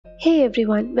Hey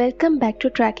everyone, welcome back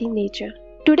to Tracking Nature.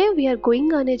 Today we are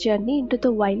going on a journey into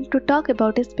the wild to talk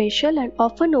about a special and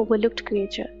often overlooked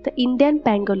creature, the Indian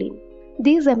pangolin.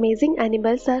 These amazing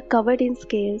animals are covered in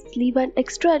scales, live an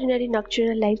extraordinary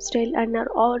nocturnal lifestyle and are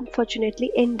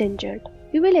unfortunately endangered.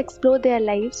 We will explore their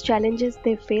lives, challenges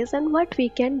they face and what we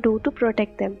can do to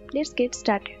protect them. Let's get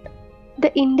started.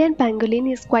 The Indian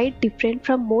pangolin is quite different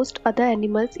from most other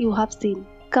animals you have seen.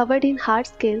 Covered in hard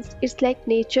scales, it's like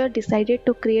nature decided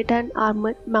to create an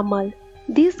armored mammal.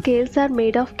 These scales are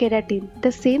made of keratin,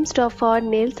 the same stuff our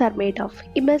nails are made of.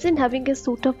 Imagine having a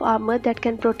suit of armor that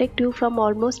can protect you from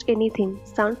almost anything.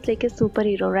 Sounds like a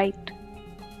superhero, right?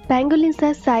 Pangolins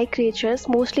are shy creatures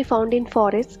mostly found in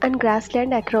forests and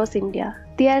grassland across India.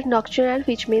 They are nocturnal,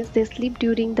 which means they sleep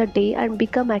during the day and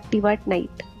become active at night.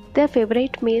 Their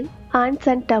favorite meal, ants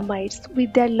and termites.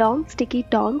 With their long sticky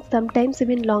tongues, sometimes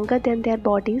even longer than their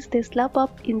bodies, they slurp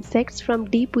up insects from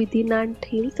deep within ant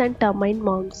hills and termite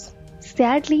mounds.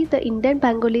 Sadly, the Indian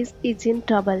pangolin is in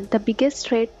trouble. The biggest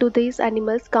threat to these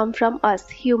animals come from us,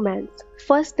 humans.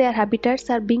 First, their habitats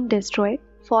are being destroyed.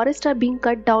 Forests are being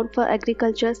cut down for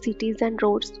agriculture, cities and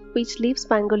roads, which leaves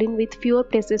pangolin with fewer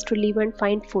places to live and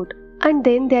find food. And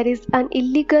then there is an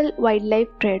illegal wildlife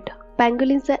trade.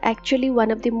 Pangolins are actually one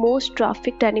of the most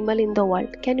trafficked animals in the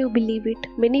world. Can you believe it?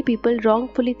 Many people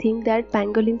wrongfully think that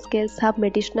pangolin scales have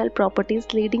medicinal properties,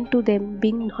 leading to them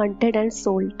being hunted and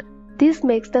sold. This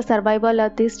makes the survival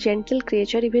of this gentle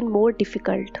creature even more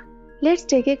difficult. Let's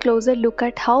take a closer look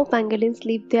at how pangolins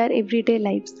live their everyday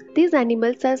lives. These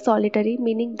animals are solitary,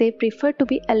 meaning they prefer to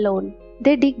be alone.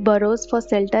 They dig burrows for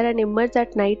shelter and emerge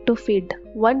at night to feed.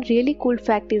 One really cool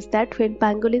fact is that when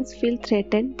pangolins feel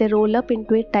threatened, they roll up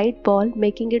into a tight ball,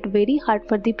 making it very hard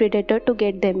for the predator to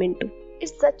get them into.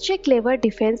 It's such a clever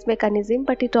defense mechanism,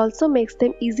 but it also makes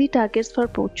them easy targets for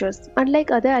poachers. Unlike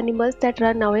other animals that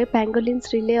run away,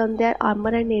 pangolins rely on their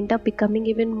armor and end up becoming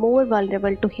even more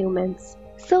vulnerable to humans.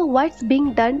 So what's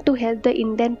being done to help the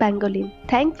Indian pangolin?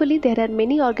 Thankfully, there are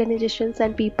many organizations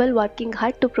and people working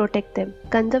hard to protect them.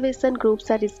 Conservation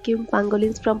groups are rescuing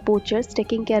pangolins from poachers,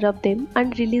 taking care of them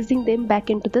and releasing them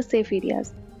back into the safe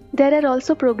areas. There are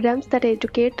also programs that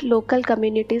educate local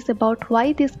communities about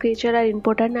why these creatures are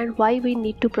important and why we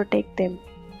need to protect them.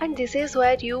 And this is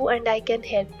where you and I can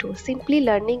help too. Simply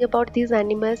learning about these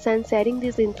animals and sharing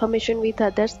this information with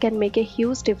others can make a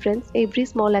huge difference. Every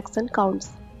small action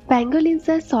counts. Pangolins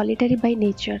are solitary by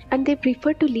nature and they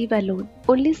prefer to live alone,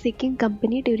 only seeking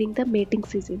company during the mating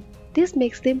season. This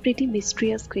makes them pretty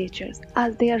mysterious creatures,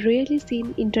 as they are rarely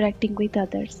seen interacting with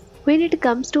others. When it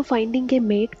comes to finding a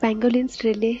mate, pangolins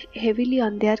rely heavily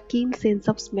on their keen sense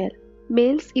of smell.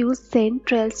 Males use scent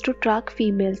trails to track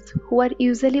females, who are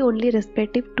usually only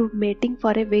receptive to mating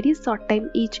for a very short time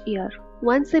each year.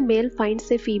 Once a male finds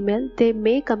a female, they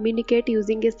may communicate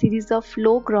using a series of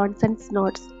low grunts and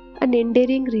snorts, an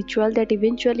endearing ritual that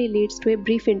eventually leads to a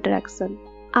brief interaction.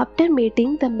 After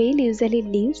mating, the male usually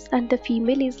leaves and the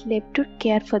female is left to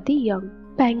care for the young.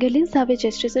 Pangolins have a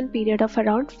gestation period of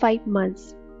around 5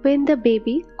 months. When the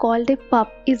baby, called a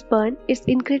pup, is born, it's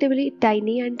incredibly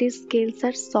tiny and its scales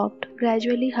are soft,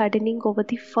 gradually hardening over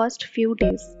the first few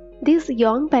days. These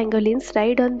young pangolins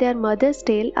ride on their mother's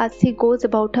tail as she goes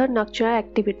about her nocturnal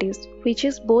activities, which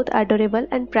is both adorable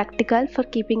and practical for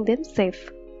keeping them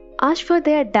safe. As for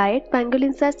their diet,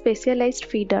 pangolins are specialized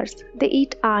feeders. They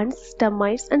eat ants,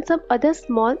 termites and some other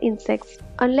small insects.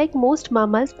 Unlike most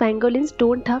mammals, pangolins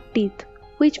don't have teeth,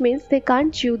 which means they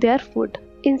can't chew their food.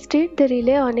 Instead, they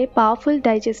rely on a powerful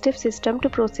digestive system to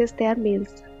process their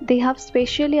meals. They have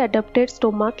specially adapted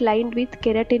stomach lined with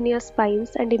keratinous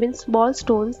spines and even small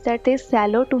stones that they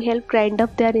swallow to help grind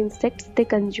up their insects they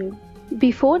consume.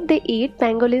 Before they eat,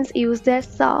 pangolins use their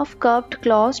sharp curved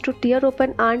claws to tear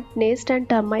open ant nests and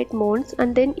termite mounds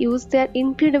and then use their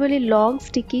incredibly long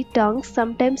sticky tongues,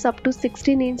 sometimes up to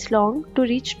 16 inches long, to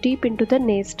reach deep into the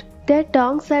nest. Their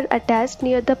tongues are attached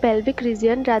near the pelvic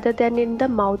region rather than in the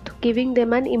mouth, giving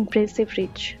them an impressive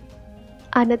reach.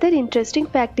 Another interesting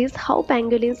fact is how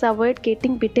pangolins avoid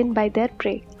getting bitten by their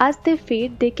prey. As they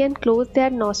feed, they can close their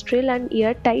nostril and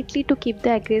ear tightly to keep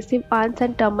the aggressive ants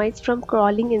and termites from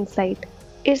crawling inside.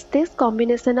 It's this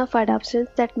combination of adaptations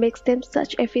that makes them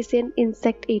such efficient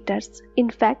insect eaters. In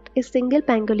fact, a single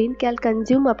pangolin can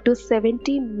consume up to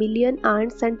 70 million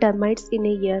ants and termites in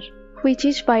a year, which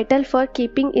is vital for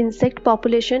keeping insect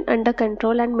population under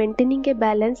control and maintaining a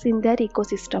balance in their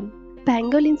ecosystem.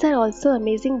 Pangolins are also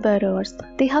amazing burrowers.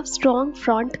 They have strong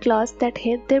front claws that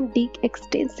help them dig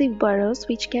extensive burrows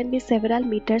which can be several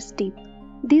meters deep.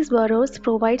 These burrows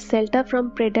provide shelter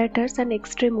from predators and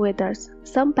extreme weathers.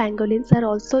 Some pangolins are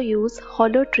also use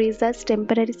hollow trees as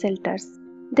temporary shelters.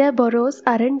 Their burrows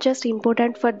aren't just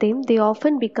important for them, they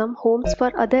often become homes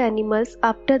for other animals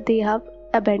after they have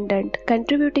abandoned,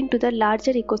 contributing to the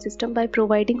larger ecosystem by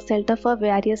providing shelter for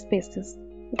various species.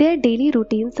 Their daily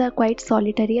routines are quite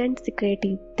solitary and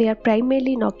secretive. They are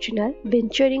primarily nocturnal,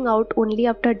 venturing out only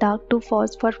after dark to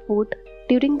forage for food.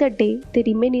 During the day, they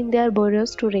remain in their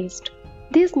burrows to rest.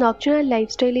 This nocturnal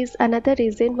lifestyle is another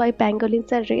reason why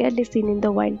pangolins are rarely seen in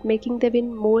the wild, making them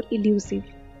even more elusive.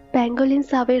 Pangolins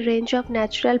have a range of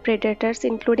natural predators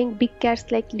including big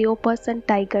cats like leopards and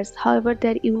tigers. However,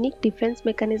 their unique defense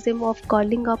mechanism of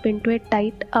curling up into a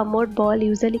tight, armored ball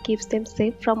usually keeps them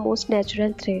safe from most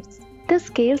natural threats. The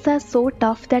scales are so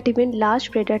tough that even large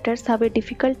predators have a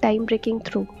difficult time breaking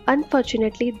through.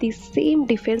 Unfortunately, this same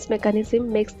defense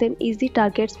mechanism makes them easy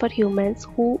targets for humans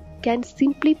who can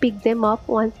simply pick them up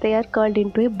once they are curled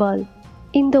into a ball.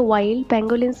 In the wild,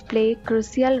 pangolins play a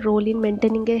crucial role in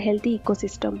maintaining a healthy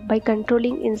ecosystem. By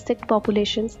controlling insect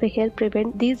populations, they help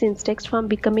prevent these insects from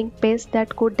becoming pests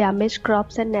that could damage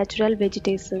crops and natural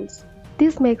vegetations.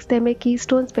 This makes them a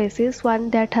keystone species, one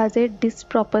that has a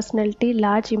disproportionately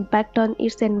large impact on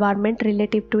its environment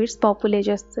relative to its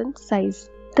population size.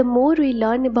 The more we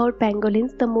learn about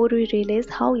pangolins, the more we realize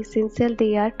how essential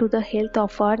they are to the health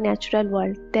of our natural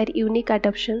world. Their unique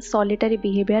adaptations, solitary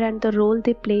behavior, and the role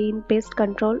they play in pest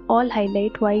control all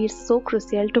highlight why it's so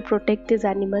crucial to protect these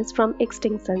animals from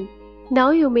extinction.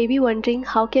 Now you may be wondering,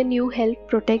 how can you help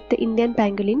protect the Indian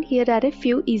pangolin? Here are a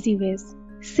few easy ways.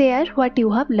 Share what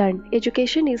you have learned.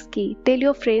 Education is key. Tell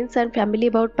your friends and family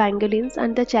about pangolins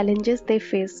and the challenges they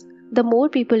face. The more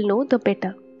people know, the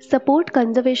better. Support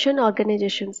conservation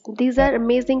organizations. These are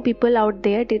amazing people out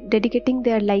there dedicating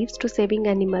their lives to saving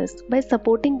animals. By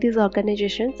supporting these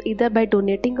organizations, either by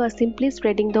donating or simply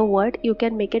spreading the word, you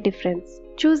can make a difference.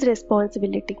 Choose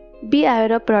responsibility. Be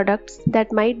aware of products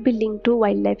that might be linked to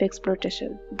wildlife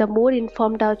exploitation. The more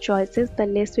informed our choices, the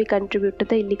less we contribute to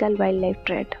the illegal wildlife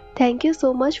trade. Thank you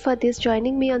so much for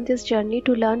joining me on this journey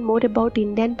to learn more about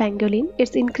Indian pangolin.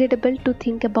 It's incredible to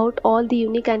think about all the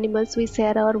unique animals we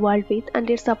share our world with, and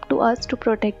it's up to us to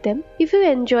protect them. If you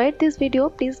enjoyed this video,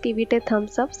 please give it a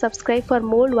thumbs up, subscribe for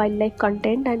more wildlife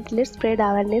content, and let's spread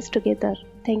awareness together.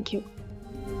 Thank you.